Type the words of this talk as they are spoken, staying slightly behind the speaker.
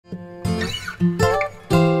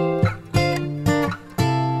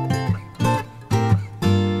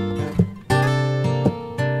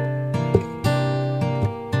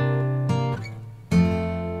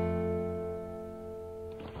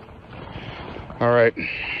All right,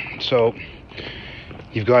 so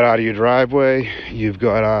you've got out of your driveway, you've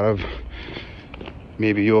got out of,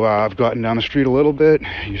 maybe you've gotten down the street a little bit,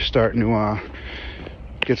 you're starting to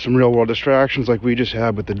get some real world distractions like we just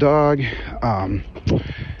had with the dog.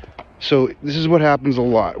 So this is what happens a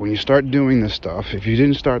lot when you start doing this stuff. If you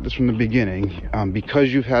didn't start this from the beginning,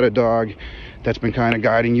 because you've had a dog that's been kind of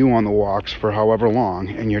guiding you on the walks for however long,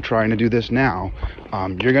 and you're trying to do this now,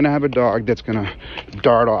 you're going to have a dog that's going to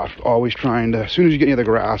dart off, always trying to, as soon as you get near the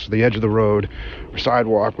grass or the edge of the road or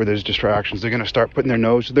sidewalk where there's distractions, they're going to start putting their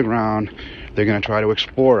nose to the ground. They're going to try to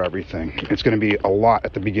explore everything. It's going to be a lot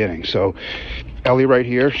at the beginning. So Ellie right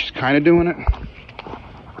here, she's kind of doing it.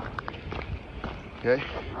 Okay.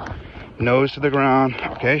 Nose to the ground.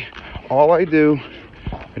 Okay. All I do,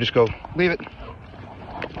 I just go, leave it.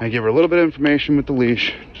 I give her a little bit of information with the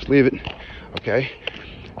leash. Just leave it. Okay.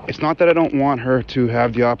 It's not that I don't want her to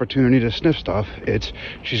have the opportunity to sniff stuff. It's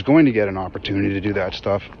she's going to get an opportunity to do that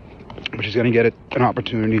stuff, but she's going to get an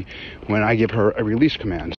opportunity when I give her a release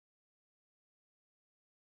command.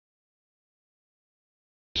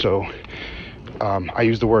 So I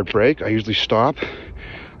use the word break. I usually stop.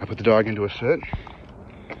 I put the dog into a sit.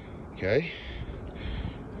 Okay.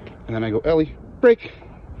 And then I go, Ellie, break.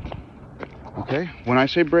 Okay. When I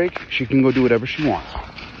say break, she can go do whatever she wants.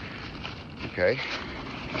 Okay.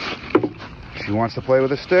 She wants to play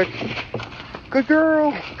with a stick. Good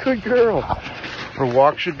girl. Good girl. Her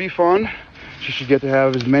walk should be fun. She should get to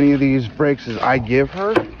have as many of these breaks as I give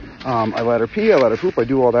her. I let her pee. I let her poop. I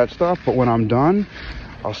do all that stuff. But when I'm done,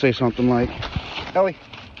 I'll say something like, Ellie,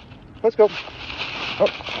 let's go.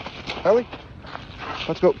 Oh, Ellie,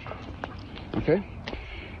 let's go. Okay.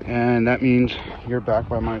 And that means you're back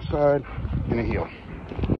by my side in a heel.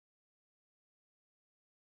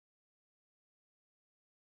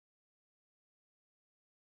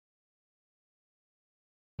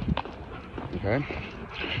 Okay.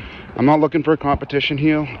 I'm not looking for a competition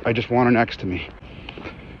heel. I just want her next to me.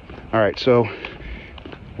 All right. So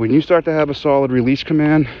when you start to have a solid release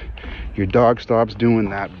command, your dog stops doing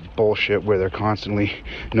that bullshit where they're constantly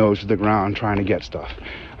nose to the ground trying to get stuff.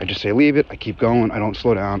 I just say leave it. I keep going. I don't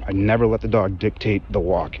slow down. I never let the dog dictate the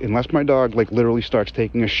walk. Unless my dog like literally starts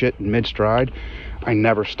taking a shit in mid-stride, I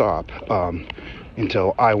never stop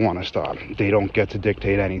until I want to stop. They don't get to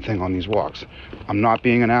dictate anything on these walks. I'm not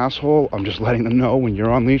being an asshole. I'm just letting them know when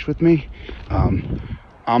you're on leash with me,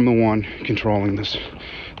 I'm the one controlling this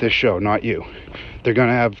show, not you. They're going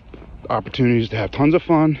to have opportunities to have tons of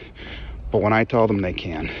fun, but when I tell them, they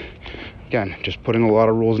can. Again, just putting a lot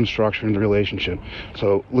of rules and structure in the relationship.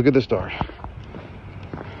 So look at this dog.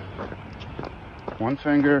 One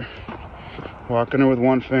finger, walking her with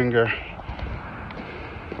one finger.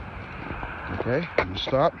 Okay, and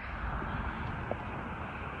stop.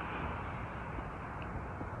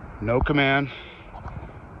 No command.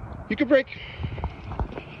 You can break.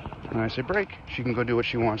 When I say break, she can go do what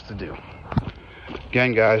she wants to do.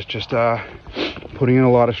 Again, guys, just putting in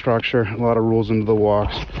a lot of structure, a lot of rules into the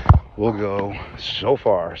walks will go so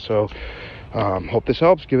far. So hope this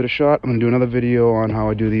helps. Give it a shot. I'm gonna do another video on how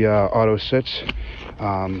I do the auto sits.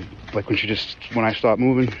 Like when I stop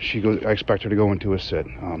moving, I expect her to go into a sit.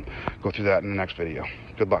 Go through that in the next video.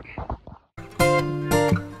 Good luck.